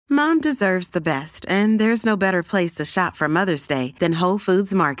Mom deserves the best, and there's no better place to shop for Mother's Day than Whole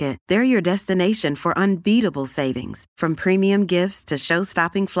Foods Market. They're your destination for unbeatable savings, from premium gifts to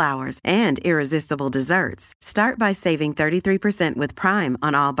show-stopping flowers and irresistible desserts. Start by saving 33% with Prime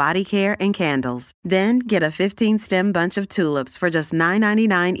on all body care and candles. Then get a 15-stem bunch of tulips for just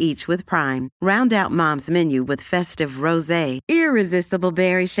 $9.99 each with Prime. Round out Mom's menu with festive rosé, irresistible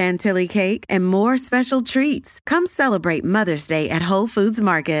berry chantilly cake, and more special treats. Come celebrate Mother's Day at Whole Foods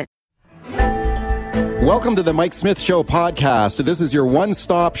Market. Welcome to the Mike Smith Show podcast. This is your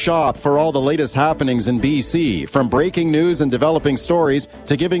one-stop shop for all the latest happenings in BC. From breaking news and developing stories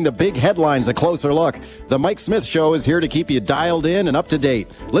to giving the big headlines a closer look, the Mike Smith Show is here to keep you dialed in and up to date.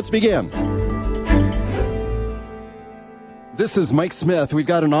 Let's begin. This is Mike Smith. We've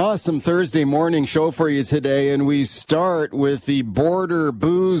got an awesome Thursday morning show for you today, and we start with the border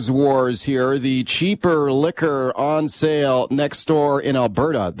booze wars here, the cheaper liquor on sale next door in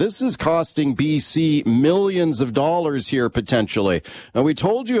Alberta. This is costing BC millions of dollars here potentially. And we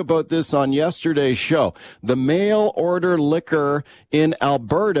told you about this on yesterday's show. The mail order liquor in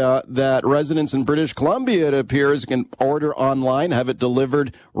Alberta that residents in British Columbia, it appears, can order online, have it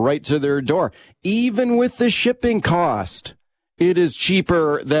delivered right to their door. Even with the shipping cost, it is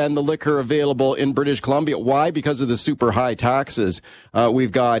cheaper than the liquor available in British Columbia. Why? Because of the super high taxes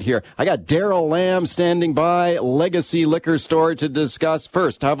we've got here. I got Daryl Lamb standing by, Legacy Liquor Store, to discuss.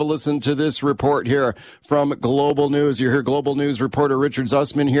 First, have a listen to this report here from Global News. You hear Global News reporter Richard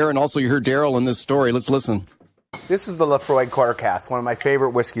Zussman here, and also you hear Daryl in this story. Let's listen. This is the Lefroy Quarter Cask, one of my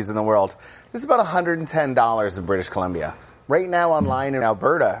favorite whiskeys in the world. This is about $110 in British Columbia. Right now online in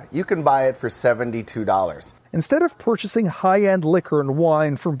Alberta, you can buy it for $72. Instead of purchasing high-end liquor and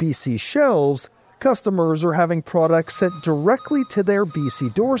wine from BC shelves, customers are having products sent directly to their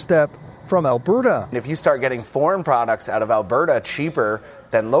BC doorstep from Alberta. If you start getting foreign products out of Alberta cheaper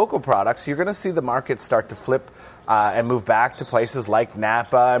than local products, you're going to see the market start to flip and move back to places like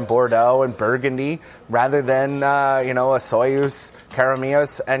Napa and Bordeaux and Burgundy rather than, a Soyuz,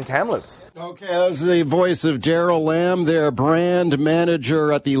 Caramellos, and Kamloops. Okay, that was the voice of Daryl Lamb, their brand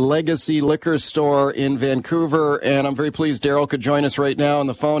manager at the Legacy Liquor Store in Vancouver. And I'm very pleased Daryl could join us right now on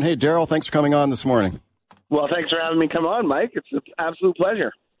the phone. Hey, Daryl, thanks for coming on this morning. Well, thanks for having me come on, Mike. It's an absolute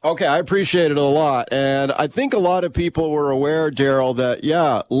pleasure. Okay, I appreciate it a lot. And I think a lot of people were aware, Daryl,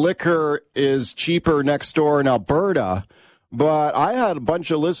 that, liquor is cheaper next door in Alberta. But I had a bunch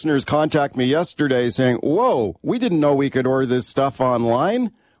of listeners contact me yesterday saying, whoa, we didn't know we could order this stuff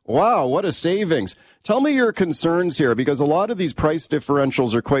online. Wow, what a savings. Tell me your concerns here, because a lot of these price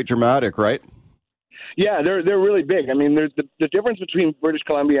differentials are quite dramatic, right? Yeah, they're really big. I mean, there's the difference between British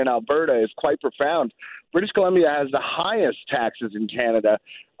Columbia and Alberta is quite profound. British Columbia has the highest taxes in Canada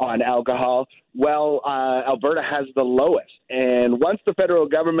on alcohol, while Alberta has the lowest. And once the federal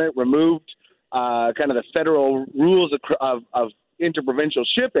government removed kind of the federal rules of interprovincial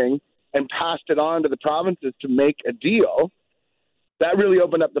shipping and passed it on to the provinces to make a deal, that really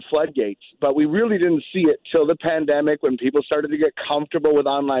opened up the floodgates. But we really didn't see it till the pandemic, when people started to get comfortable with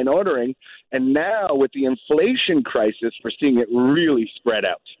online ordering. And now with the inflation crisis, we're seeing it really spread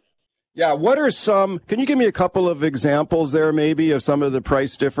out. Yeah, can you give me a couple of examples there maybe of some of the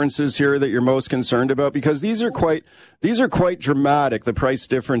price differences here that you're most concerned about? Because these are quite dramatic, the price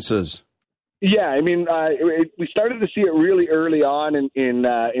differences. Yeah, I mean, we started to see it really early on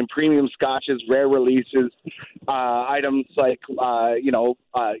in premium scotches, rare releases, items like,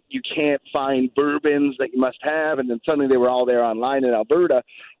 you can't find bourbons that you must have, and then suddenly they were all there online in Alberta.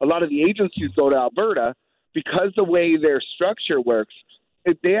 A lot of the agencies go to Alberta because the way their structure works,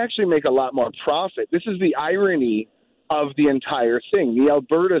 they actually make a lot more profit. This is the irony of the entire thing. The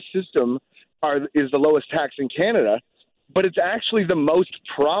Alberta system is the lowest tax in Canada, but it's actually the most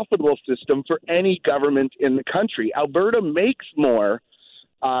profitable system for any government in the country. Alberta makes more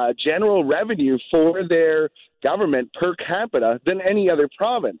general revenue for their government per capita than any other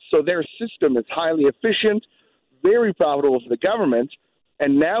province. So their system is highly efficient, very profitable for the government.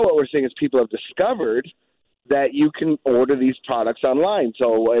 And now what we're seeing is people have discovered that you can order these products online.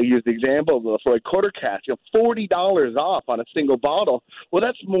 So I use the example of the Lefroy Quarter Cask, $40 off on a single bottle. Well,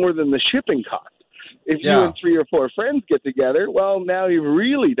 that's more than the shipping cost. If you and 3 or 4 friends get together, well, now you've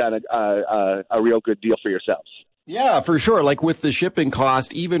really done a real good deal for yourselves. Yeah, for sure. Like with the shipping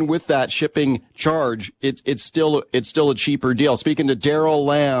cost, even with that shipping charge, it's still a cheaper deal. Speaking to Daryl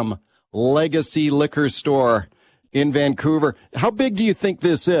Lamb, Legacy Liquor Store in Vancouver. How big do you think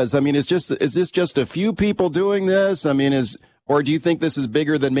this is? I mean, is this just a few people doing this? I mean, or do you think this is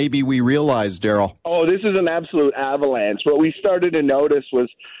bigger than maybe we realize, Daryl? Oh, this is an absolute avalanche. What we started to notice was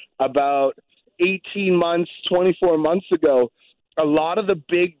about 18 months, 24 months ago, a lot of the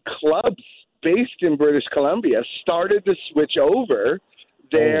big clubs based in British Columbia started to switch over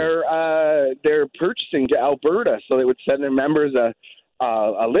their purchasing to Alberta. So they would send their members a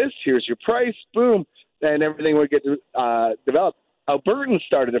list. Here's your price, boom, and everything would get developed. Albertans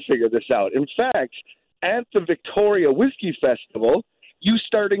started to figure this out. In fact, at the Victoria Whiskey Festival, you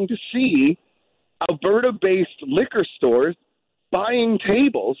starting to see Alberta-based liquor stores buying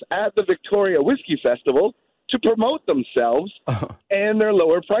tables at the Victoria Whiskey Festival to promote themselves and their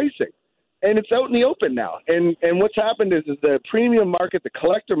lower pricing. And it's out in the open now. And what's happened is the premium market, the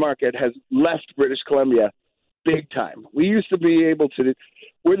collector market, has left British Columbia big time. We used to be able to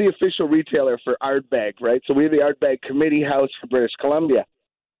 – we're the official retailer for Ardbeg, right? So we're the Ardbeg Committee House for British Columbia.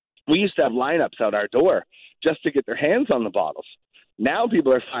 We used to have lineups out our door just to get their hands on the bottles. Now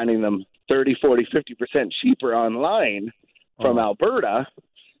people are finding them 30, 40, 50% cheaper online from Alberta,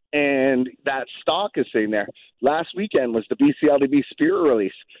 and that stock is sitting there. Last weekend was the BCLDB Spirit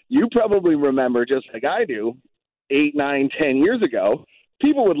release. You probably remember, just like I do, 8, 9, 10 years ago,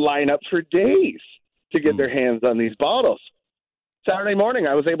 people would line up for days to get their hands on these bottles. Saturday morning,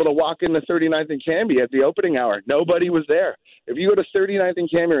 I was able to walk into 39th and Cambie at the opening hour. Nobody was there. If you go to 39th and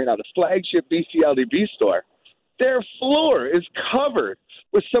Cambie right now, the flagship BCLDB store, their floor is covered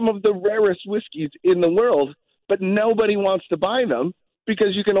with some of the rarest whiskeys in the world, but nobody wants to buy them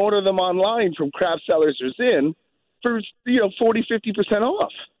because you can order them online from Craft Cellars or Zinn for 40, 50%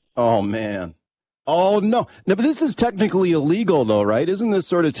 off. Oh, man. Oh, no. No, but this is technically illegal, though, right? Isn't this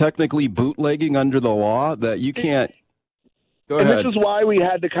sort of technically bootlegging under the law that you can't? Go ahead. And this is why we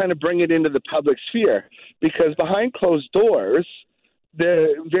had to kind of bring it into the public sphere, because behind closed doors,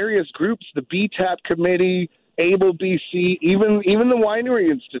 the various groups, the BTAP committee, Able BC, even the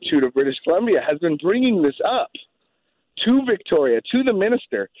Winery Institute of British Columbia has been bringing this up to Victoria, to the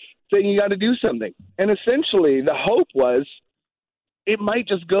minister, saying you got to do something. And essentially the hope was it might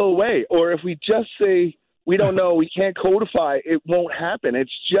just go away. Or if we just say, we don't know, we can't codify, it won't happen.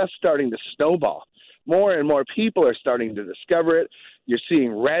 It's just starting to snowball. More and more people are starting to discover it. You're seeing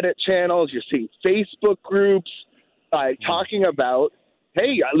Reddit channels, you're seeing Facebook groups talking about,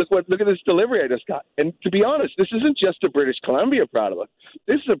 hey, look at this delivery I just got. And to be honest, this isn't just a British Columbia problem.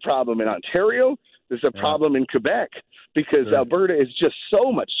 This is a problem in Ontario. This is a problem in Quebec, because Alberta is just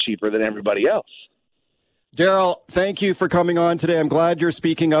so much cheaper than everybody else. Daryl, thank you for coming on today. I'm glad you're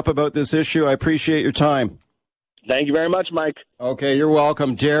speaking up about this issue. I appreciate your time. Thank you very much, Mike. Okay, you're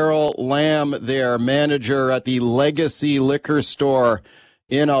welcome. Daryl Lamb there, manager at the Legacy Liquor Store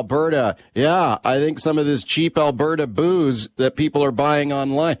in Alberta. Yeah, I think some of this cheap Alberta booze that people are buying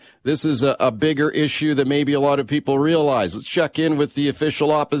online, this is a bigger issue than maybe a lot of people realize. Let's check in with the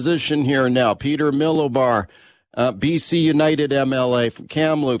official opposition here now. Peter Milobar, BC United MLA from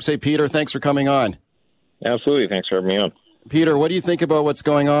Kamloops. Hey, Peter, thanks for coming on. Absolutely. Thanks for having me on. Peter, what do you think about what's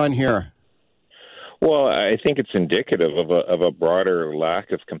going on here? Well, I think it's indicative of a broader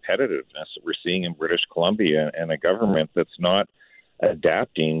lack of competitiveness that we're seeing in British Columbia, and a government that's not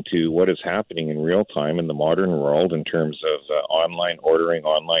adapting to what is happening in real time in the modern world in terms of online ordering,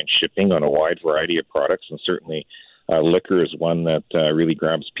 online shipping on a wide variety of products, and certainly liquor is one that really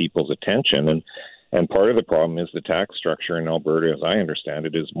grabs people's attention. And part of the problem is the tax structure in Alberta, as I understand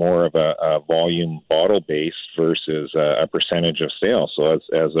it, is more of a volume bottle based versus a percentage of sales. So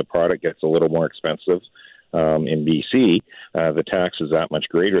as a product gets a little more expensive in BC, the tax is that much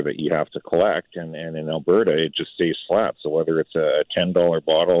greater that you have to collect. And in Alberta, it just stays flat. So whether it's a $10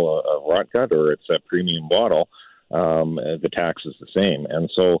 bottle of rot gut or it's a premium bottle, the tax is the same.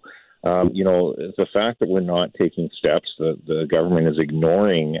 And so the fact that we're not taking steps, the government is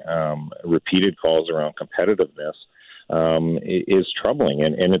ignoring repeated calls around competitiveness is troubling.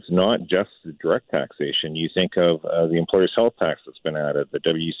 And it's not just the direct taxation. You think of the employer's health tax that's been added, the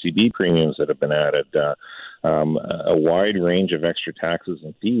WCB premiums that have been added, a wide range of extra taxes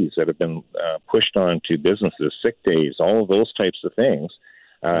and fees that have been pushed on to businesses, sick days, all of those types of things.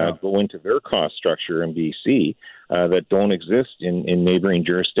 Go into their cost structure in BC that don't exist in neighboring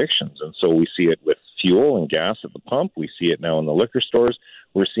jurisdictions. And so we see it with fuel and gas at the pump. We see it now in the liquor stores.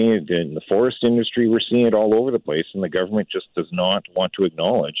 We're seeing it in the forest industry. We're seeing it all over the place. And the government just does not want to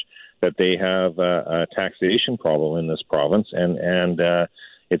acknowledge that they have a taxation problem in this province. And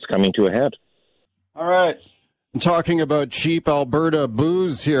it's coming to a head. All right. Talking about cheap Alberta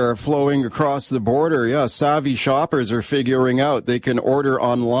booze here flowing across the border. Yeah, savvy shoppers are figuring out they can order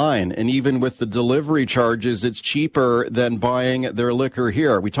online. And even with the delivery charges, it's cheaper than buying their liquor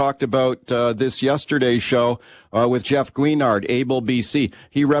here. We talked about this yesterday's show with Jeff Guinard, Able BC.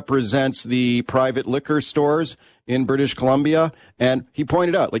 He represents the private liquor stores in British Columbia. And he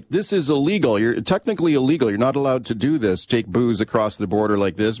pointed out, like, this is illegal. You're technically illegal. You're not allowed to do this, take booze across the border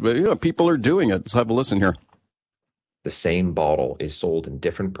like this. But, you know, people are doing it. Let's have a listen here. The same bottle is sold in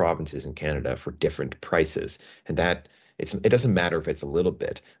different provinces in Canada for different prices. And that it doesn't matter if it's a little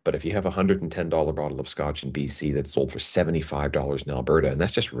bit, but if you have a $110 bottle of scotch in BC that's sold for $75 in Alberta, and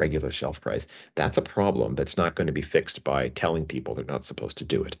that's just regular shelf price, that's a problem that's not going to be fixed by telling people they're not supposed to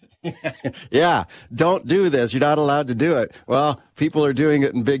do it. Yeah, don't do this. You're not allowed to do it. Well, people are doing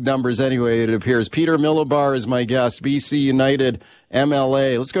it in big numbers anyway, it appears. Peter Millibar is my guest, BC United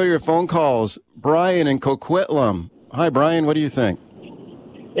MLA. Let's go to your phone calls. Brian in Coquitlam. Hi, Brian. What do you think?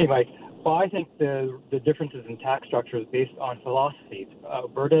 Hey, Mike. Well, I think the differences in tax structure is based on philosophy.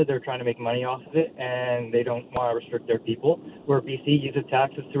 Alberta, they're trying to make money off of it, and they don't want to restrict their people, where BC uses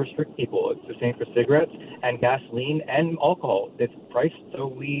taxes to restrict people. It's the same for cigarettes and gasoline and alcohol. It's priced so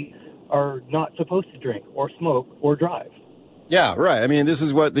we are not supposed to drink or smoke or drive. Yeah, right. I mean, this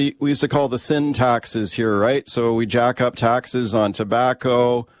is what we used to call the sin taxes here, right? So we jack up taxes on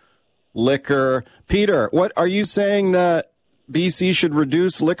tobacco, liquor. Peter, what are you saying that BC should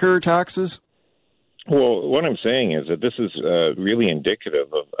reduce liquor taxes? Well, what I'm saying is that this is really indicative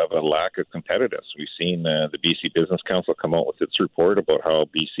of a lack of competitiveness. We've seen the BC Business Council come out with its report about how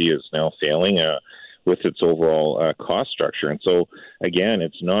BC is now failing with its overall cost structure. And so, again,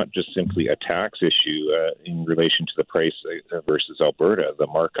 it's not just simply a tax issue in relation to the price versus Alberta. The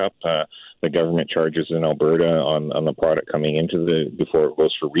markup the government charges in Alberta on the product coming into before it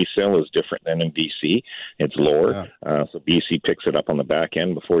goes for resale is different than in BC. It's lower. Yeah. So BC picks it up on the back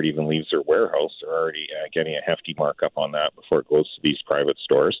end before it even leaves their warehouse. They're already getting a hefty markup on that before it goes to these private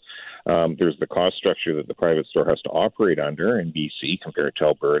stores. There's the cost structure that the private store has to operate under in BC compared to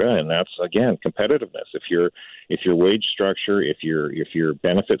Alberta, and that's, again, competitiveness. If your wage structure, if your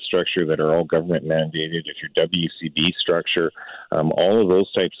benefit structure that are all government mandated, if your WCB structure, all of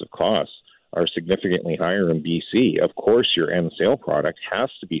those types of costs are significantly higher in BC. Of course, your end sale product has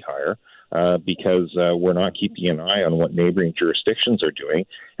to be higher because we're not keeping an eye on what neighboring jurisdictions are doing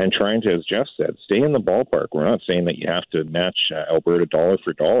and trying to, as Jeff said, stay in the ballpark. We're not saying that you have to match Alberta dollar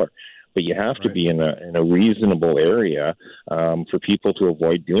for dollar, but you have to be in a reasonable area for people to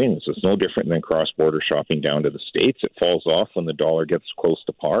avoid doing this. It's no different than cross-border shopping down to the States. It falls off when the dollar gets close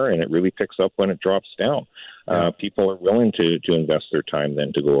to par, and it really picks up when it drops down. People are willing to invest their time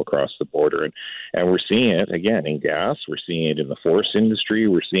then to go across the border. And we're seeing it, again, in gas. We're seeing it in the forest industry.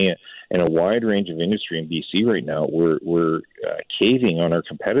 We're seeing it in a wide range of industry in BC right now. We're caving on our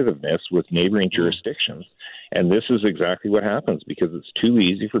competitiveness with neighboring jurisdictions. And this is exactly what happens because it's too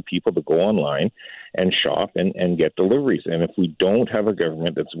easy for people to go online and shop and get deliveries. And if we don't have a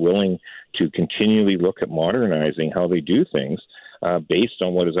government that's willing to continually look at modernizing how they do things based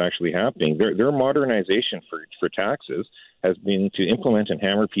on what is actually happening, their modernization for taxes has been to implement and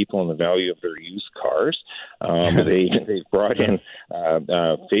hammer people on the value of their used cars. They've brought in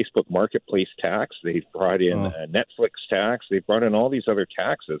Facebook Marketplace tax. They've brought in Netflix tax. They've brought in all these other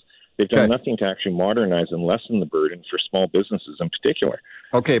taxes. They've done nothing to actually modernize and lessen the burden for small businesses in particular.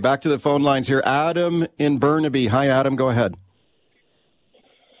 Okay, back to the phone lines here. Adam in Burnaby. Hi, Adam. Go ahead.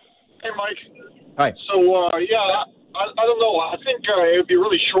 Hey, Mike. Hi. So, I don't know. I think it would be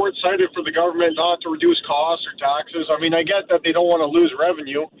really short-sighted for the government not to reduce costs or taxes. I mean, I get that they don't want to lose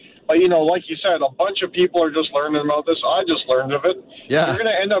revenue. But, like you said, a bunch of people are just learning about this. I just learned of it. Yeah. You're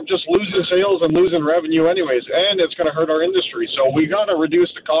going to end up just losing sales and losing revenue anyways, and it's going to hurt our industry. So we got to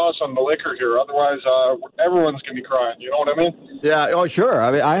reduce the costs on the liquor here. Otherwise, everyone's going to be crying. You know what I mean? Yeah. Oh, sure.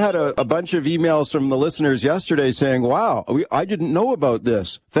 I mean, I had a bunch of emails from the listeners yesterday saying, wow, I didn't know about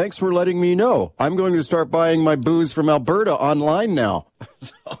this. Thanks for letting me know. I'm going to start buying my booze from Alberta online now.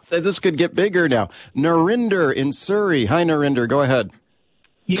 So this could get bigger now. Narinder in Surrey. Hi, Narinder. Go ahead.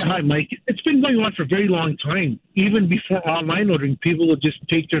 Yeah, hi, Mike. It's been going on for a very long time. Even before online ordering, people would just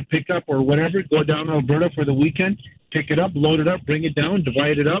take their pickup or whatever, go down to Alberta for the weekend, pick it up, load it up, bring it down,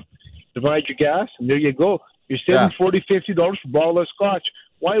 divide it up, divide your gas, and there you go. You're saving $40, $50 for a bottle of scotch.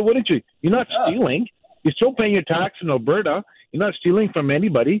 Why wouldn't you? You're not stealing. You're still paying your tax in Alberta. You're not stealing from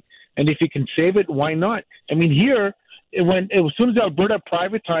anybody. And if you can save it, why not? I mean, here, as soon as Alberta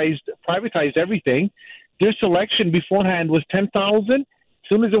privatized everything, their selection beforehand was 10,000.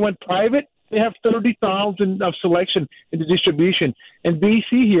 As soon as it went private, They have 30,000 of selection in the distribution. And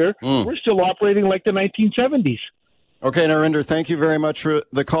BC here, we're still operating like the 1970s. Okay, Narinder, thank you very much for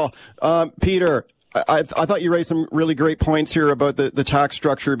the call. Peter, I thought you raised some really great points here about the tax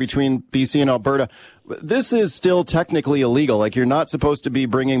structure between BC and Alberta. This is still technically illegal. Like, you're not supposed to be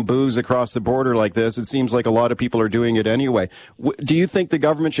bringing booze across the border like this. It seems like a lot of people are doing it anyway. Do you think the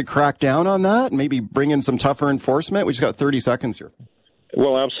government should crack down on that? Maybe bring in some tougher enforcement? We just got 30 seconds here.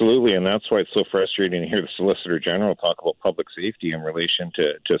 Well, absolutely, and that's why it's so frustrating to hear the Solicitor General talk about public safety in relation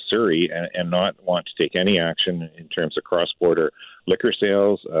to Surrey and not want to take any action in terms of cross-border liquor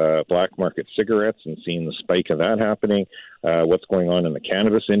sales, black market cigarettes, and seeing the spike of that happening, what's going on in the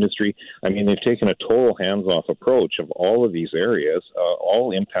cannabis industry. I mean, they've taken a total hands-off approach of all of these areas,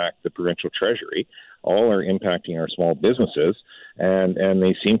 all impact the provincial treasury, all are impacting our small businesses, and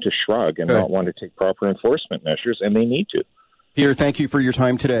they seem to shrug and not want to take proper enforcement measures, and they need to. Peter, thank you for your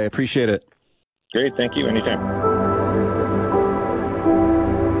time today. I appreciate it. Great. Thank you. Anytime.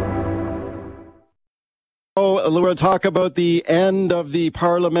 We'll talk about the end of the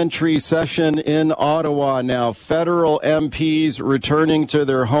parliamentary session in Ottawa now. Federal MPs returning to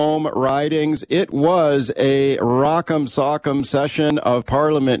their home ridings. It was a rock'em sock'em session of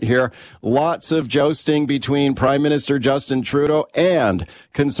Parliament here. Lots of jousting between Prime Minister Justin Trudeau and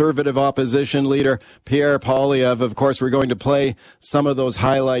Conservative opposition leader Pierre Poilievre. Of course, we're going to play some of those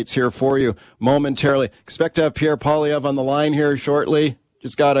highlights here for you momentarily. Expect to have Pierre Poilievre on the line here shortly.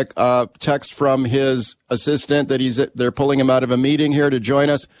 Just got a text from his assistant that they're pulling him out of a meeting here to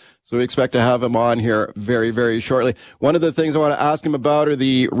join us. So we expect to have him on here very, very shortly. One of the things I want to ask him about are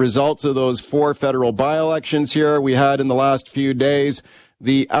the results of those 4 federal by-elections here we had in the last few days.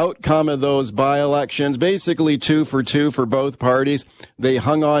 The outcome of those by-elections, basically 2 for 2 for both parties. They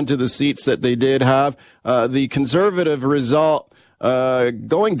hung on to the seats that they did have. The Conservative result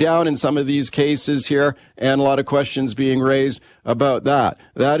going down in some of these cases here, and a lot of questions being raised about that.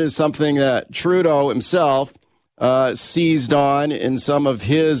 That is something that Trudeau himself seized on in some of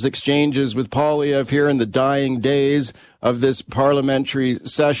his exchanges with Poilievre here in the dying days of this parliamentary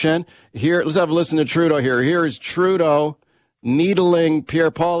session. Here, let's have a listen to Trudeau here. Here is Trudeau needling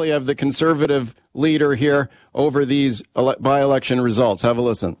Pierre Poilievre, the Conservative leader here, over these by-election results. Have a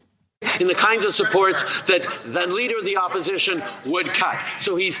listen. In the kinds of supports that the leader of the opposition would cut.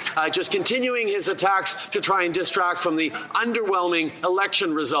 So he's just continuing his attacks to try and distract from the underwhelming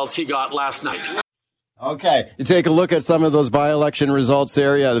election results he got last night. Okay, you take a look at some of those by-election results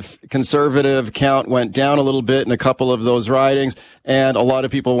there. Yeah, the Conservative count went down a little bit in a couple of those ridings, and a lot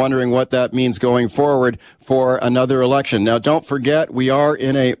of people wondering what that means going forward for another election. Now, don't forget, we are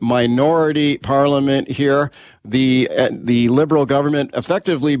in a minority parliament here. The Liberal government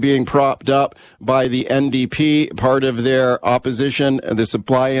effectively being propped up by the NDP, part of their opposition, the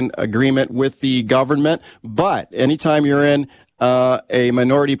supply and agreement with the government. But anytime you're in a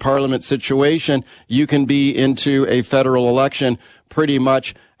minority parliament situation, you can be into a federal election pretty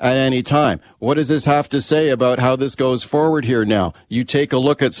much at any time. What does this have to say about how this goes forward here now? You take a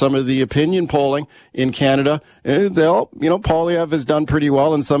look at some of the opinion polling in Canada. Poilievre has done pretty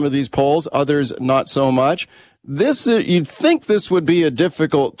well in some of these polls, others not so much. You'd think this would be a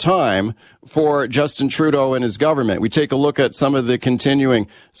difficult time for Justin Trudeau and his government. We take a look at some of the continuing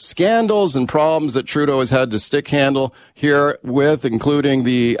scandals and problems that Trudeau has had to stick handle here with, including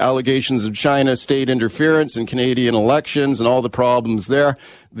the allegations of China state interference in Canadian elections and all the problems there.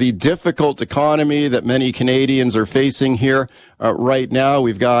 The difficult economy that many Canadians are facing here right now.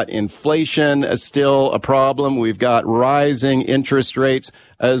 We've got inflation as still a problem. We've got rising interest rates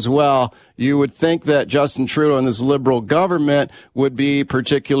as well. You would think that Justin Trudeau and this Liberal government would be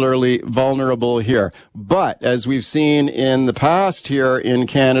particularly vulnerable here. But as we've seen in the past here in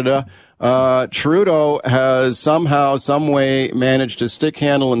Canada, Trudeau has somehow, some way managed to stick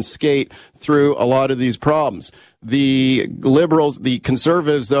handle and skate through a lot of these problems. The Liberals, the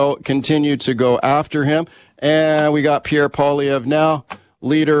Conservatives, though, continue to go after him. And we got Pierre Poilievre now,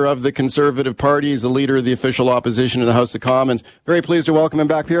 leader of the Conservative Party. He's the leader of the official opposition in the House of Commons. Very pleased to welcome him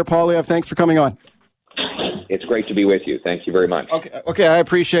back. Pierre Poilievre, thanks for coming on. It's great to be with you. Thank you very much. Okay, I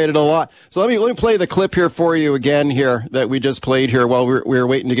appreciate it a lot. So let me play the clip here for you again here that we just played here while we were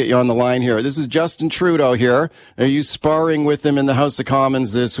waiting to get you on the line here. This is Justin Trudeau here. Are you sparring with him in the House of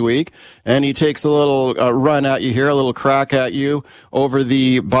Commons this week? And he takes a little run at you here, a little crack at you over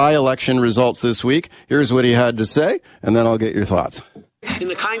the by-election results this week. Here's what he had to say, and then I'll get your thoughts. In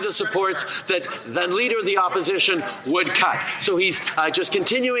the kinds of supports that the leader of the opposition would cut. So he's just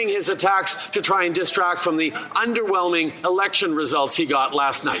continuing his attacks to try and distract from the underwhelming election results he got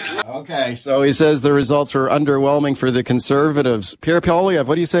last night. Okay, so he says the results were underwhelming for the Conservatives. Pierre Poilievre,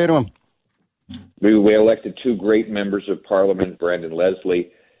 what do you say to him? We elected two great members of Parliament, Brendan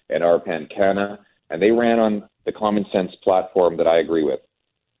Leslie and Arpan Khanna, and they ran on the common sense platform that I agree with,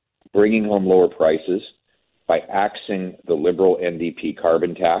 bringing home lower prices by axing the Liberal NDP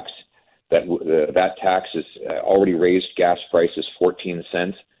carbon tax. That tax has already raised gas prices 14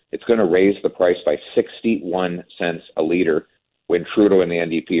 cents. It's going to raise the price by 61 cents a litre when Trudeau and the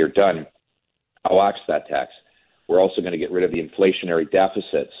NDP are done. I'll axe that tax. We're also going to get rid of the inflationary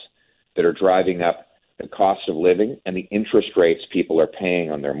deficits that are driving up the cost of living and the interest rates people are paying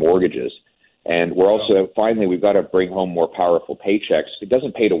on their mortgages. And we're also, finally, we've got to bring home more powerful paychecks. It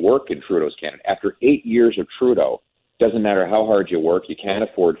doesn't pay to work in Trudeau's Canada. After 8 years of Trudeau, doesn't matter how hard you work, you can't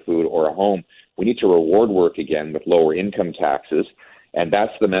afford food or a home. We need to reward work again with lower income taxes. And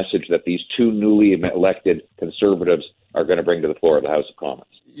that's the message that these two newly elected Conservatives are going to bring to the floor of the House of Commons.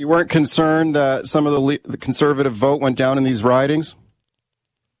 You weren't concerned that some of the Conservative vote went down in these ridings?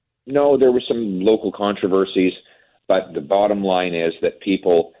 No, there were some local controversies, but the bottom line is that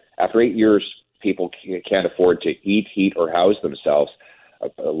people, after 8 years, people can't afford to eat, heat, or house themselves.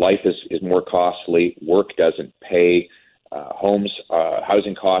 Life is more costly. Work doesn't pay.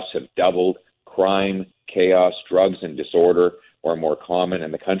 Housing costs have doubled. Crime, chaos, drugs, and disorder are more common,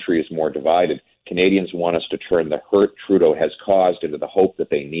 and the country is more divided. Canadians want us to turn the hurt Trudeau has caused into the hope that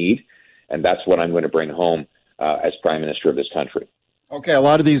they need, and that's what I'm going to bring home as Prime Minister of this country. Okay, a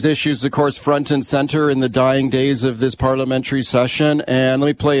lot of these issues, of course, front and center in the dying days of this parliamentary session. And let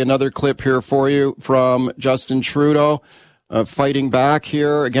me play another clip here for you from Justin Trudeau fighting back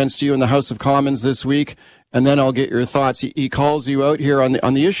here against you in the House of Commons this week. And then I'll get your thoughts. He calls you out here on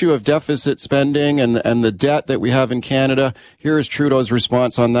the issue of deficit spending and the debt that we have in Canada. Here is Trudeau's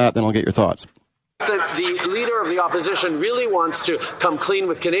response on that. Then I'll get your thoughts. The leader of the opposition really wants to come clean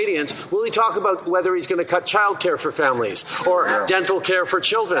with Canadians. Will he talk about whether he's going to cut childcare for families or dental care for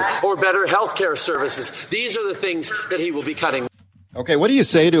children or better health care services? These are the things that he will be cutting. Okay, what do you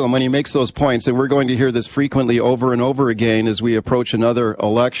say to him when he makes those points? And we're going to hear this frequently over and over again as we approach another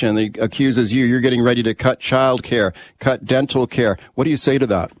election. He accuses you're getting ready to cut childcare, cut dental care. What do you say to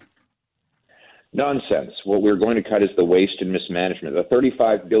that? Nonsense. What we're going to cut is the waste and mismanagement. The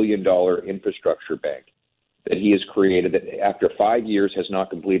 $35 billion infrastructure bank that he has created that after 5 years has not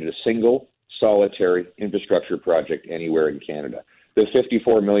completed a single solitary infrastructure project anywhere in Canada. The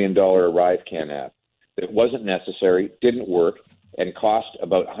 $54 million ArriveCan app that wasn't necessary, didn't work, and cost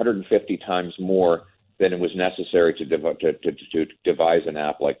about 150 times more than it was necessary to devise an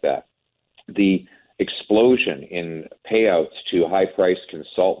app like that. The explosion in payouts to high-priced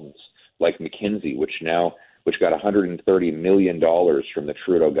consultants like McKinsey, which got $130 million from the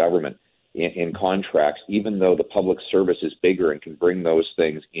Trudeau government in contracts, even though the public service is bigger and can bring those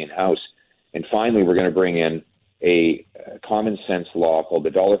things in-house. And finally, we're going to bring in a common sense law called the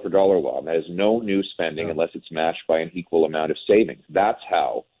dollar for dollar law. That is no new spending unless it's matched by an equal amount of savings. That's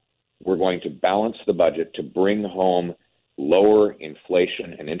how we're going to balance the budget to bring home lower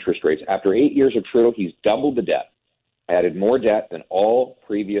inflation and interest rates. After 8 years of Trudeau, he's doubled the debt, added more debt than all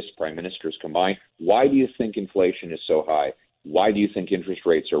previous prime ministers combined. Why do you think inflation is so high? Why do you think interest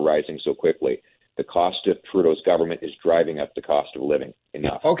rates are rising so quickly? The cost of Trudeau's government is driving up the cost of living.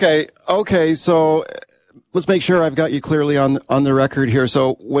 Enough. Okay. So let's make sure I've got you clearly on the record here.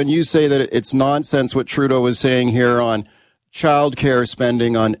 So when you say that it's nonsense what Trudeau was saying here on child care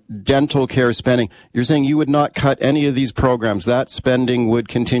spending, on dental care spending, you're saying you would not cut any of these programs. That spending would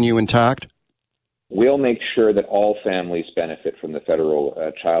continue intact? We'll make sure that all families benefit from the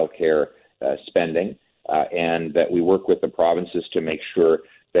federal child care spending and that we work with the provinces to make sure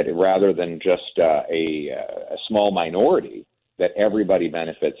that rather than just a small minority, that everybody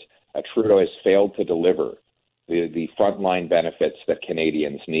benefits. Trudeau has failed to deliver the frontline benefits that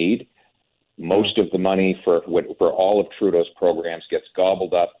Canadians need. Most of the money for all of Trudeau's programs gets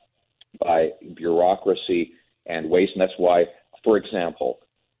gobbled up by bureaucracy and waste. And that's why, for example,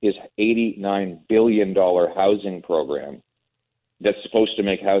 his $89 billion housing program that's supposed to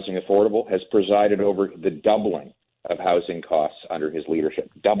make housing affordable has presided over the doubling of housing costs under his leadership.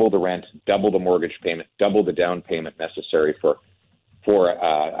 Double the rent, double the mortgage payment, double the down payment necessary for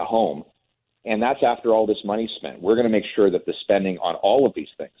a home. And that's after all this money spent. We're going to make sure that the spending on all of these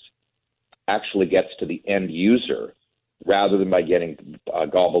things actually gets to the end user rather than by getting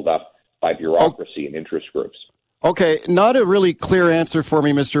gobbled up by bureaucracy and interest groups. Okay, not a really clear answer for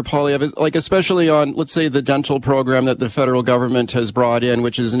me, Mr. Poilievre, like especially on, let's say, the dental program that the federal government has brought in,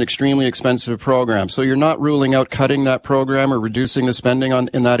 which is an extremely expensive program. So you're not ruling out cutting that program or reducing the spending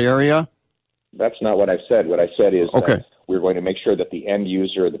in that area? That's not what I've said. What I said is okay. We're going to make sure that the end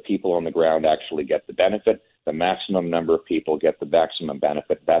user, the people on the ground, actually get the benefit. The maximum number of people get the maximum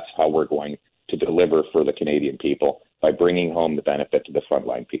benefit. That's how we're going to deliver for the Canadian people by bringing home the benefit to the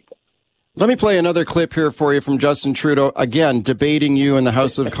frontline people. Let me play another clip here for you from Justin Trudeau, again, debating you in the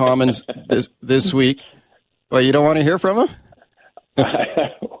House of Commons this week. Well, you don't want to hear from him? Well,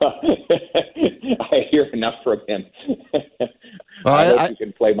 I hear enough from him. I hope you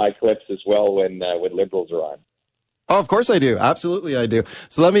can play my clips as well when Liberals are on. Oh, of course I do. Absolutely I do.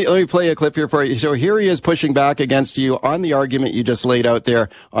 So let me play a clip here for you. So here he is pushing back against you on the argument you just laid out there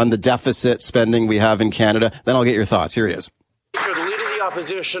on the deficit spending we have in Canada. Then I'll get your thoughts. Here he is. The Leader of the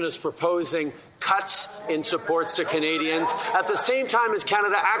Opposition is proposing cuts in supports to Canadians at the same time as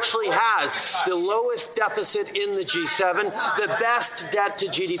Canada actually has the lowest deficit in the G7, the best debt to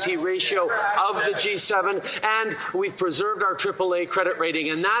GDP ratio of the G7, and we've preserved our AAA credit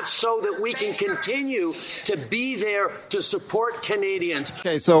rating. And that's so that we can continue to be there to support Canadians.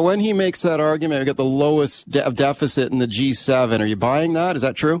 Okay, so when he makes that argument, we got the lowest deficit in the G7. Are you buying that? Is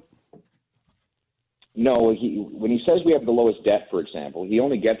that true? No, when he says we have the lowest debt, for example, he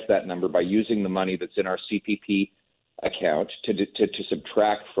only gets that number by using the money that's in our CPP account to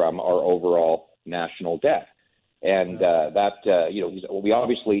subtract from our overall national debt. And we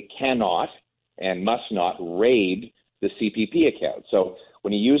obviously cannot and must not raid the CPP account. So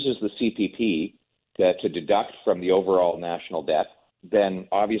when he uses the CPP to deduct from the overall national debt, then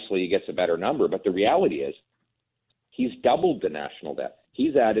obviously he gets a better number. But the reality is he's doubled the national debt.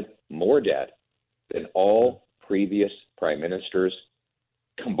 He's added more debt than all previous prime ministers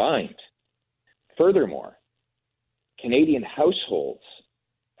combined. Furthermore, Canadian households,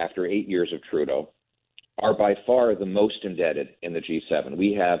 after 8 years of Trudeau, are by far the most indebted in the G7.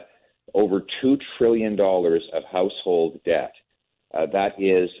 We have over $2 trillion of household debt. That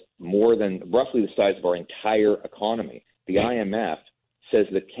is more than roughly the size of our entire economy. The IMF says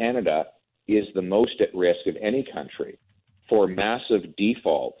that Canada is the most at risk of any country for massive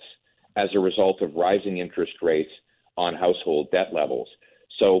defaults as a result of rising interest rates on household debt levels.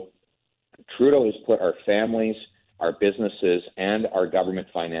 So Trudeau has put our families, our businesses, and our government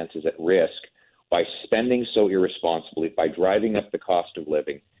finances at risk by spending so irresponsibly, by driving up the cost of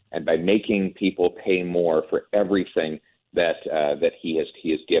living, and by making people pay more for everything that he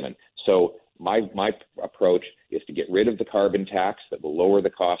has given. So my approach is to get rid of the carbon tax that will lower the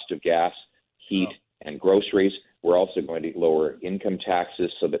cost of gas, heat, and groceries. We're also going to lower income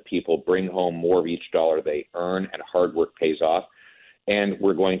taxes so that people bring home more of each dollar they earn and hard work pays off. And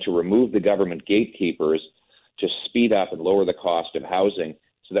we're going to remove the government gatekeepers to speed up and lower the cost of housing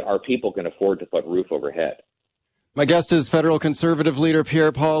so that our people can afford to put roof overhead. My guest is federal Conservative leader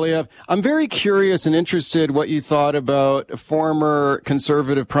Pierre Poilievre. I'm very curious and interested what you thought about former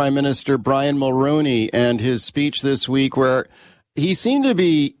Conservative Prime Minister Brian Mulroney and his speech this week, where he seemed to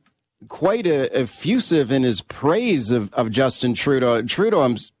be quite effusive in his praise of Justin Trudeau. Trudeau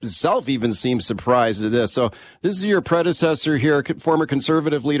himself even seems surprised at this. So this is your predecessor here, former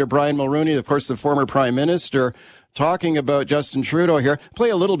Conservative leader Brian Mulroney, of course, the former Prime Minister, talking about Justin Trudeau here.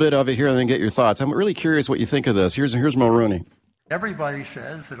 Play a little bit of it here and then get your thoughts. I'm really curious what you think of this. Here's Mulroney. Everybody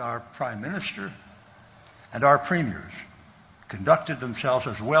says that our Prime Minister and our premiers conducted themselves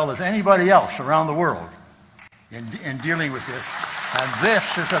as well as anybody else around the world in dealing with this. And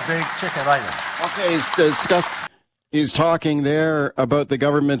this is a big ticket item. Okay, he's talking there about the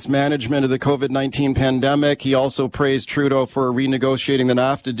government's management of the COVID-19 pandemic. He also praised Trudeau for renegotiating the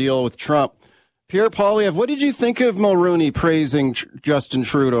NAFTA deal with Trump. Pierre Poilievre, what did you think of Mulroney praising Justin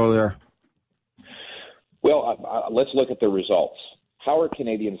Trudeau there? Well, let's look at the results. How are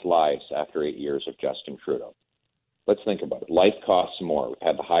Canadians' lives after 8 years of Justin Trudeau? Let's think about it. Life costs more. We've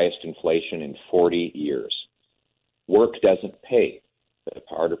had the highest inflation in 40 years. Work doesn't pay. The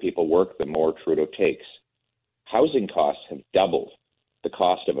harder people work, the more Trudeau takes. Housing costs have doubled. The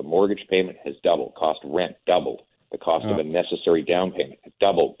cost of a mortgage payment has doubled. Cost of rent doubled. The cost of a necessary down payment has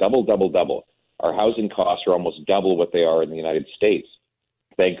doubled. Double. Our housing costs are almost double what they are in the United States.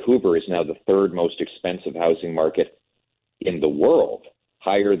 Vancouver is now the third most expensive housing market in the world,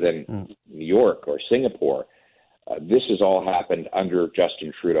 higher than New York or Singapore. This has all happened under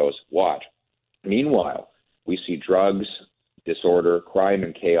Justin Trudeau's watch. Meanwhile, we see drugs, disorder, crime,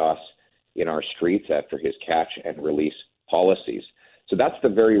 and chaos in our streets after his catch and release policies. So that's the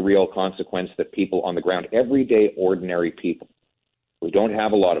very real consequence that people on the ground, everyday ordinary people who don't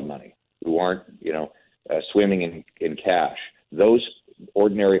have a lot of money, who aren't, swimming in cash, those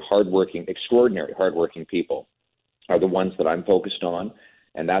ordinary, hardworking, extraordinary hardworking people are the ones that I'm focused on.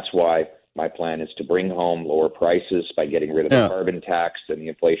 And that's why my plan is to bring home lower prices by getting rid of the carbon tax and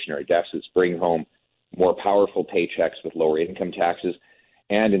the inflationary deficits, bring home more powerful paychecks with lower income taxes,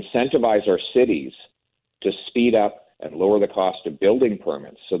 and incentivize our cities to speed up and lower the cost of building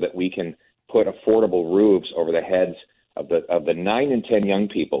permits so that we can put affordable roofs over the heads of the 9 and 10 young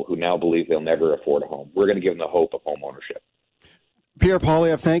people who now believe they'll never afford a home. We're going to give them the hope of home ownership. Pierre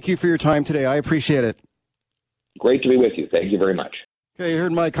Poilievre, thank you for your time today. I appreciate it. Great to be with you. Thank you very much. Okay, you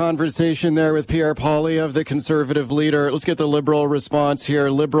heard my conversation there with Pierre Poilievre, the Conservative leader. Let's get the Liberal response here.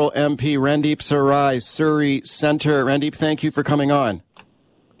 Liberal MP Randeep Sarai, Surrey Centre. Randeep, thank you for coming on.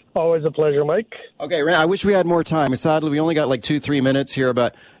 Always a pleasure, Mike. Okay, I wish we had more time. Sadly, we only got like 2-3 minutes here,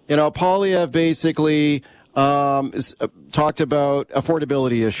 but, Poilievre basically talked about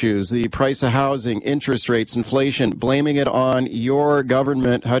affordability issues, the price of housing, interest rates, inflation, blaming it on your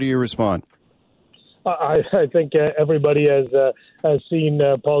government. How do you respond? I think everybody has seen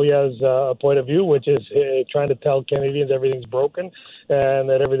Poilievre's point of view, which is trying to tell Canadians everything's broken and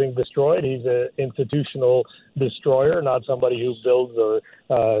that everything's destroyed. He's an institutional destroyer, not somebody who builds or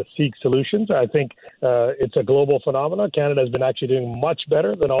seeks solutions. I think it's a global phenomenon. Canada has been actually doing much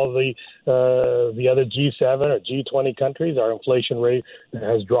better than all the other G7 or G20 countries. Our inflation rate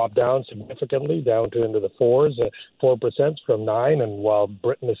has dropped down significantly, down to into the 4% from 9%. And while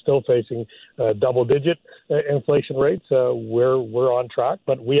Britain is still facing double-digit inflation rates, we're on track.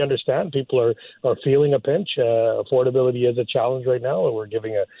 But we understand people are feeling a pinch. Affordability is a challenge right now, and we're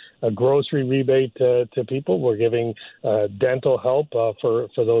giving a grocery rebate to people. We're giving dental help for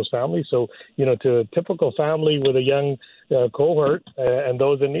those families. So, to a typical family with a young cohort and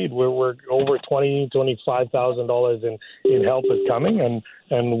those in need, we're over $25,000 in help is coming,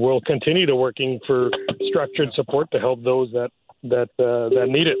 and we'll continue to working for structured support to help those that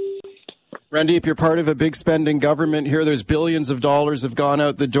need it. Randeep, you're part of a big spending government here. There's billions of dollars have gone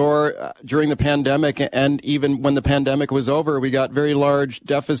out the door during the pandemic, and even when the pandemic was over, we got very large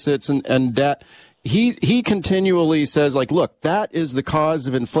deficits and debt. He continually says, look, that is the cause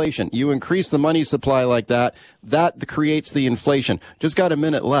of inflation. You increase the money supply like that creates the inflation. Just got a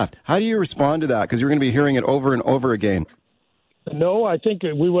minute left. How do you respond to that? Because you're going to be hearing it over and over again. No, I think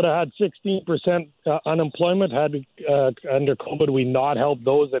we would have had 16% unemployment had under COVID we not helped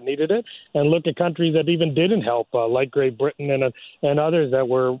those that needed it. And look at countries that even didn't help, like Great Britain and others that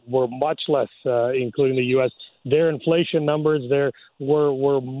were much less, including the U.S. Their inflation numbers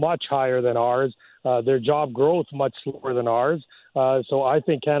were much higher than ours. Their job growth much slower than ours. So I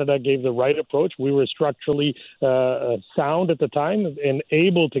think Canada gave the right approach. We were structurally sound at the time and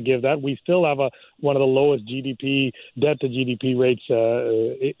able to give that. We still have one of the lowest debt to GDP rates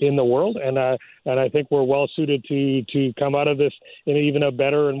in the world, and I think we're well suited to come out of this in even a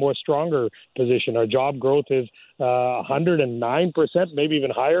better and more stronger position. Our job growth is 109%, maybe even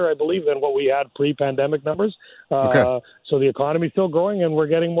higher, I believe, than what we had pre-pandemic numbers. Okay. So the economy is still growing, and we're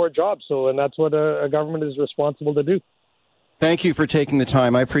getting more jobs. And that's what a government is responsible to do. Thank you for taking the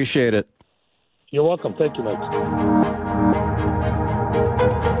time. I appreciate it. You're welcome. Thank you, Mike.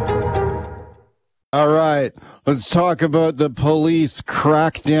 All right. Let's talk about the police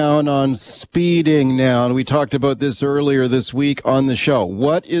crackdown on speeding now. And we talked about this earlier this week on the show.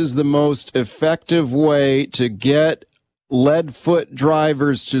 What is the most effective way to get lead-foot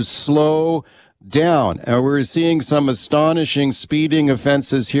drivers to slow down? And we're seeing some astonishing speeding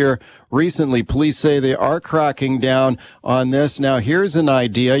offenses here recently. Police say they are cracking down on this. Now, here's an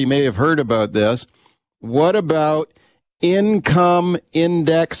idea. You may have heard about this. What about income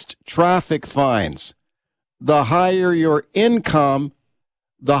indexed traffic fines? The higher your income,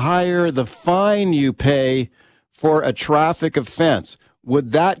 the higher the fine you pay for a traffic offense.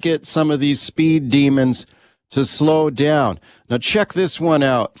 Would that get some of these speed demons to slow down? Now, check this one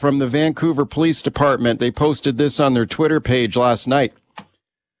out from the Vancouver Police Department. They posted this on their Twitter page last night.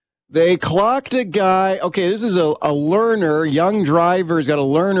 They clocked a guy. Okay, this is a learner, young driver. He's got a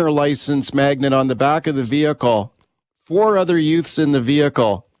learner license magnet on the back of the vehicle. 4 other youths in the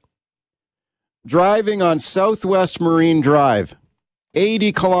vehicle. Driving on Southwest Marine Drive.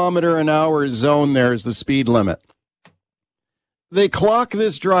 80-kilometer-an-hour zone there is the speed limit. They clock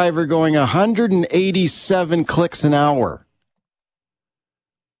this driver going 187 clicks an hour.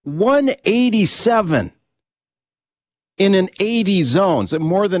 187 in an 80 zone, so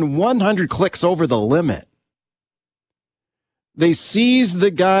more than 100 clicks over the limit. They seized the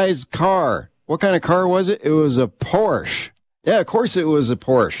guy's car. What kind of car was it? It was a Porsche. Yeah, of course it was a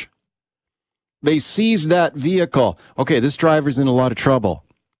Porsche. They seized that vehicle. Okay, this driver's in a lot of trouble.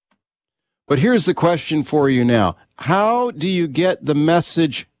 But here's the question for you now. How do you get the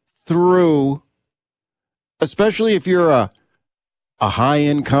message through, especially if you're a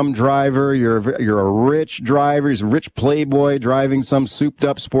high-income driver, you're a rich driver, he's a rich playboy driving some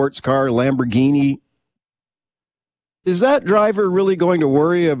souped-up sports car, Lamborghini. Is that driver really going to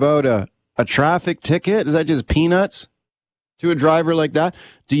worry about a traffic ticket? Is that just peanuts to a driver like that?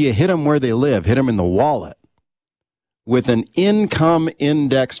 Do you hit them where they live? Hit them in the wallet with an income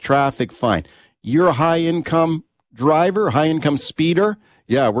index traffic fine. You're a high-income driver, high-income speeder.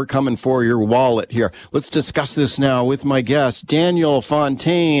 Yeah, we're coming for your wallet here. Let's discuss this now with my guest, Daniel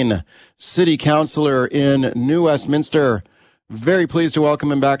Fontaine, City Councillor in New Westminster. Very pleased to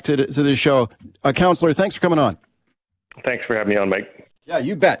welcome him back to the show. Councillor, thanks for coming on. Thanks for having me on, Mike. Yeah,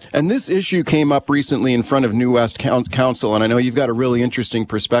 you bet. And this issue came up recently in front of New West Council, and I know you've got a really interesting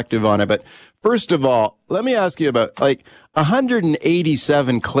perspective on it. But first of all, let me ask you about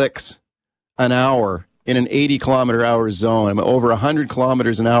 187 clicks an hour in an 80-kilometer-hour zone. I'm over 100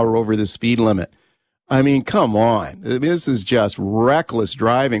 kilometers an hour over the speed limit. I mean, come on. This is just reckless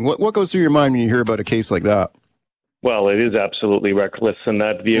driving. What goes through your mind when you hear about a case like that? Well, it is absolutely reckless, and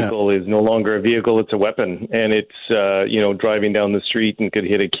that vehicle is no longer a vehicle, it's a weapon. And it's, driving down the street and could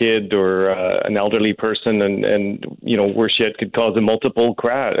hit a kid or an elderly person and worse yet, could cause a multiple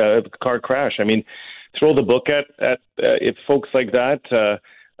car crash. I mean, throw the book at if folks like that,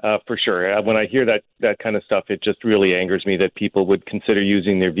 for sure. When I hear that kind of stuff, it just really angers me that people would consider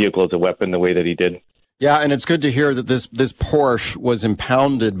using their vehicle as a weapon the way that he did. Yeah, and it's good to hear that this Porsche was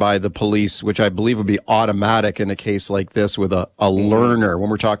impounded by the police, which I believe would be automatic in a case like this with a learner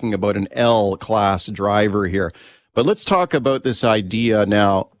when we're talking about an L-class driver here. But let's talk about this idea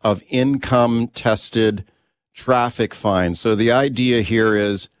now of income-tested traffic fines. So the idea here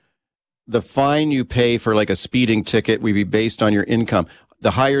is the fine you pay for like a speeding ticket would be based on your income.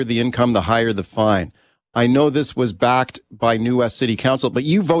 The higher the income, the higher the fine. I know this was backed by New West City Council, but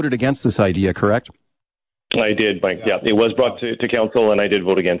you voted against this idea, correct? I did, Mike. Yeah, it was brought to council, and I did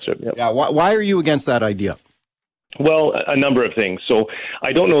vote against it. Yep. Yeah. Why are you against that idea? Well, a number of things. So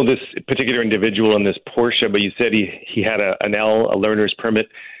I don't know this particular individual in this Porsche, but you said he had an L, a learner's permit.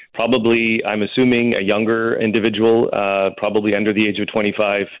 Probably, I'm assuming, a younger individual, probably under the age of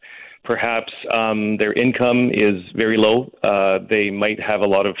 25. Perhaps their income is very low. They might have a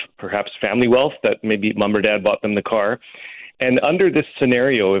lot of perhaps family wealth that maybe mom or dad bought them the car. And under this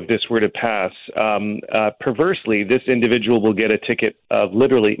scenario, if this were to pass, perversely, this individual will get a ticket of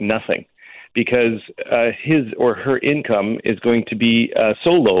literally nothing because his or her income is going to be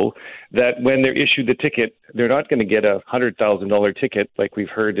so low that when they're issued the ticket, they're not going to get a $100,000 ticket like we've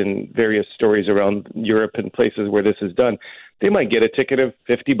heard in various stories around Europe and places where this is done. They might get a ticket of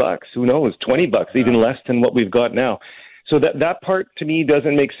 $50, who knows, $20, even less than what we've got now. So that part to me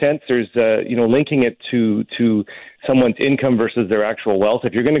doesn't make sense. There's, linking it to someone's income versus their actual wealth.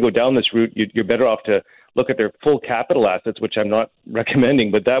 If you're going to go down this route, you're better off to look at their full capital assets, which I'm not recommending,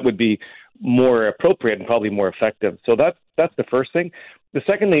 but that would be more appropriate and probably more effective. So that's the first thing. The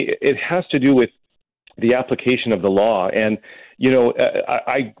secondly, it has to do with the application of the law. And,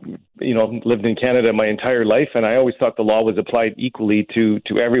 I lived in Canada my entire life, and I always thought the law was applied equally to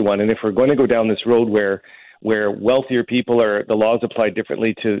everyone. And if we're going to go down this road where wealthier people the laws applied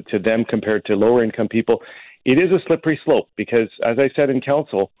differently to them compared to lower income people, it is a slippery slope because, as I said in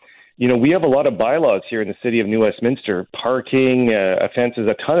council, we have a lot of bylaws here in the city of New Westminster, parking, offenses,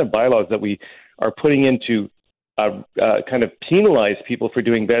 a ton of bylaws that we are putting in to kind of penalize people for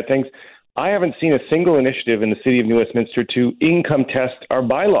doing bad things. I haven't seen a single initiative in the city of New Westminster to income test our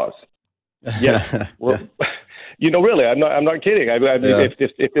bylaws. Yes. Well, really, I'm not kidding. I mean,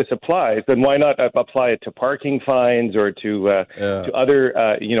 if this applies, then why not apply it to parking fines or to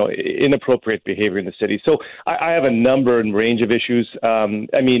other, inappropriate behavior in the city? So I have a number and range of issues.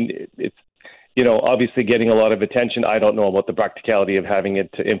 It's, obviously getting a lot of attention. I don't know about the practicality of having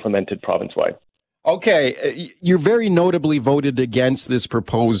it implemented province-wide. Okay, you very notably voted against this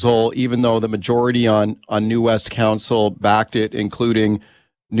proposal, even though the majority on New West Council backed it, including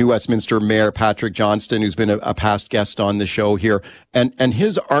New Westminster Mayor Patrick Johnston, who's been a past guest on the show here. And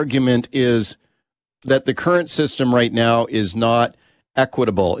his argument is that the current system right now is not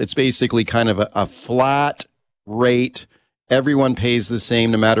equitable. It's basically kind of a flat rate. Everyone pays the same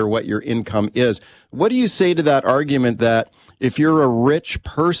no matter what your income is. What do you say to that argument that if you're a rich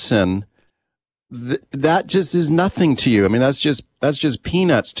person, that just is nothing to you? I mean, that's just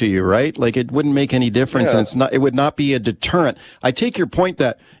peanuts to you, right? Like it wouldn't make any difference, and it would not be a deterrent. I take your point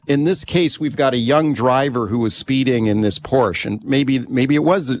that in this case we've got a young driver who was speeding in this Porsche, and maybe it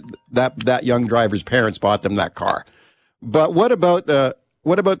was that young driver's parents bought them that car. But what about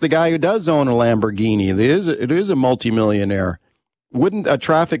the guy who does own a Lamborghini? It is a multimillionaire. Wouldn't a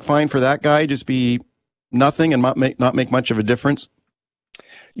traffic fine for that guy just be nothing and not make much of a difference?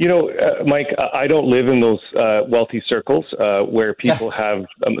 Mike, I don't live in those wealthy circles where people have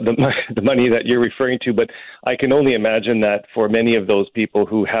the money that you're referring to, but I can only imagine that for many of those people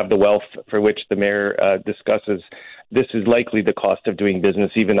who have the wealth for which the mayor discusses, this is likely the cost of doing business,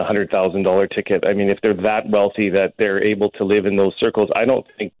 even a $100,000 ticket. I mean, if they're that wealthy that they're able to live in those circles, I don't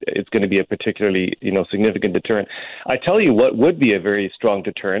think it's going to be a particularly, significant deterrent. I tell you what would be a very strong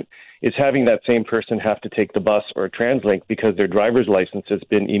deterrent is having that same person have to take the bus or TransLink because their driver's license has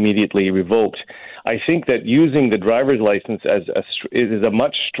been immediately revoked. I think that using the driver's license is a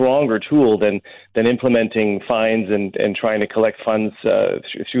much stronger tool than implementing fines and trying to collect funds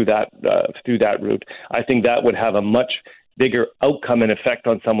through that route. I think that would have a much bigger outcome and effect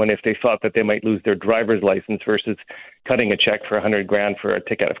on someone if they thought that they might lose their driver's license versus cutting a check for $100,000 for a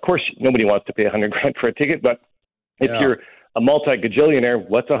ticket. Of course, nobody wants to pay $100,000 for a ticket, but if you're a multi-gajillionaire,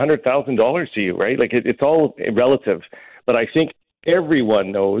 what's $100,000 to you, right? Like it's all relative. But I think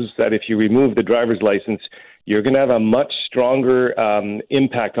everyone knows that if you remove the driver's license, you're going to have a much stronger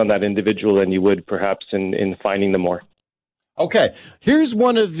impact on that individual than you would perhaps in finding them more. Okay, here's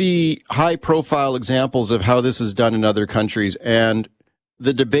one of the high-profile examples of how this is done in other countries, and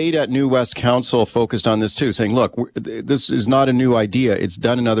the debate at New West Council focused on this too, saying, look, this is not a new idea. It's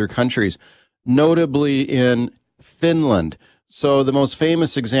done in other countries, notably in Finland. So the most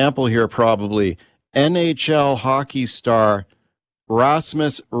famous example here, probably NHL hockey star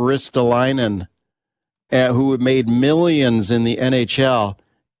Rasmus Ristolainen, who made millions in the NHL.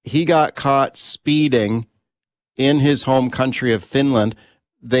 He got caught speeding in his home country of Finland.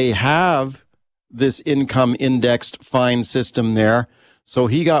 They have this income indexed fine system there. So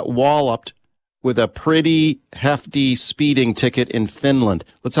he got walloped with a pretty hefty speeding ticket in Finland.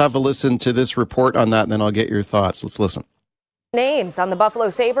 Let's have a listen to this report on that, and then I'll get your thoughts. Let's listen. Names on the Buffalo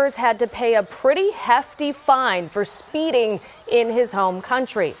Sabres had to pay a pretty hefty fine for speeding in his home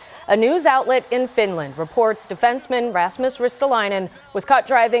country. A news outlet in Finland reports defenseman Rasmus Ristolainen was caught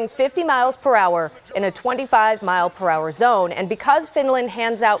driving 50 miles per hour in a 25 mile per hour zone. And because Finland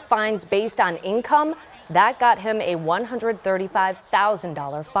hands out fines based on income, that got him a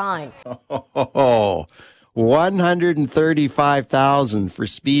 $135,000 fine. Oh, $135,000 for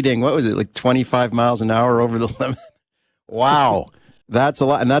speeding. What was it, like 25 miles an hour over the limit? Wow. That's a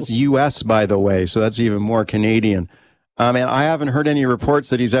lot. And that's U.S., by the way. So that's even more Canadian. And I haven't heard any reports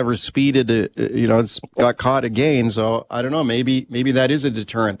that he's ever speeded, got caught again. So I don't know. Maybe that is a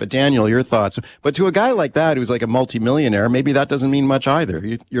deterrent. But Daniel, your thoughts. But to a guy like that, who's like a multimillionaire, maybe that doesn't mean much either.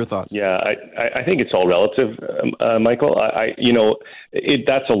 Your thoughts? Yeah, I think it's all relative, Michael.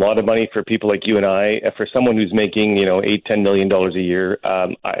 That's a lot of money for people like you and I. For someone who's making, $8-10 million a year,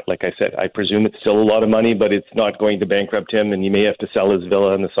 like I said, I presume it's still a lot of money, but it's not going to bankrupt him, and he may have to sell his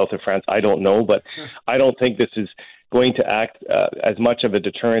villa in the south of France. I don't know, but I don't think this is going to act as much of a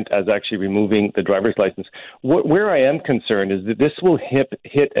deterrent as actually removing the driver's license. Where I am concerned is that this will hit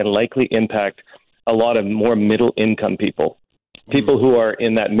and likely impact a lot of more middle-income people. People who are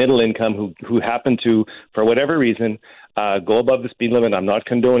in that middle income who happen to, for whatever reason, go above the speed limit. I'm not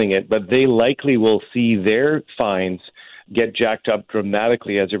condoning it, but they likely will see their fines get jacked up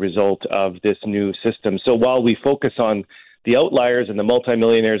dramatically as a result of this new system. So while we focus on the outliers and the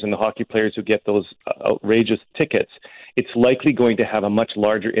multimillionaires and the hockey players who get those outrageous tickets, it's likely going to have a much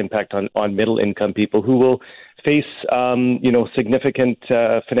larger impact on middle-income people who will face, significant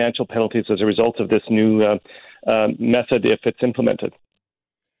financial penalties as a result of this new method if it's implemented.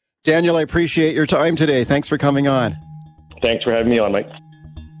 Daniel, I appreciate your time today. Thanks for coming on. Thanks for having me on, Mike.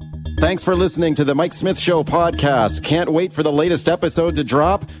 Thanks for listening to the Mike Smith Show podcast. Can't wait for the latest episode to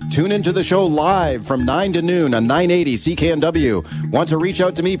drop? Tune into the show live from 9 to noon on 980 CKNW. Want to reach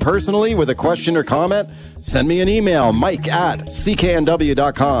out to me personally with a question or comment? Send me an email,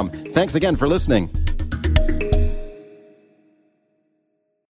 mike@cknw.com. Thanks again for listening.